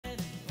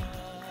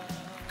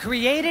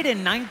Created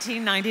in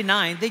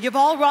 1999, the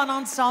Yuval Ron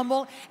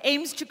Ensemble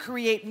aims to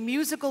create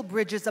musical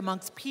bridges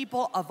amongst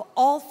people of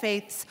all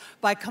faiths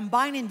by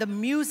combining the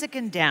music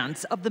and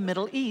dance of the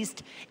Middle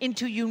East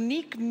into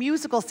unique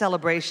musical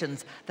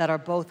celebrations that are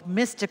both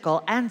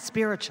mystical and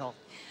spiritual.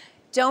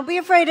 Don't be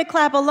afraid to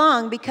clap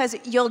along because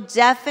you'll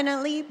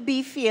definitely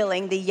be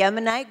feeling the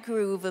Yemenite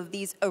groove of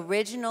these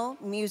original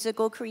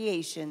musical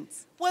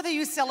creations. Whether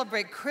you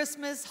celebrate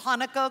Christmas,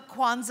 Hanukkah,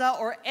 Kwanzaa,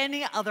 or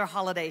any other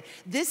holiday,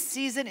 this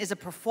season is a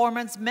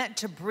performance meant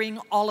to bring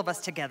all of us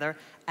together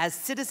as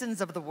citizens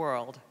of the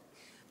world.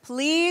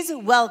 Please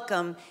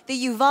welcome the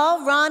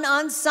Yuval Ron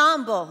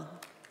Ensemble.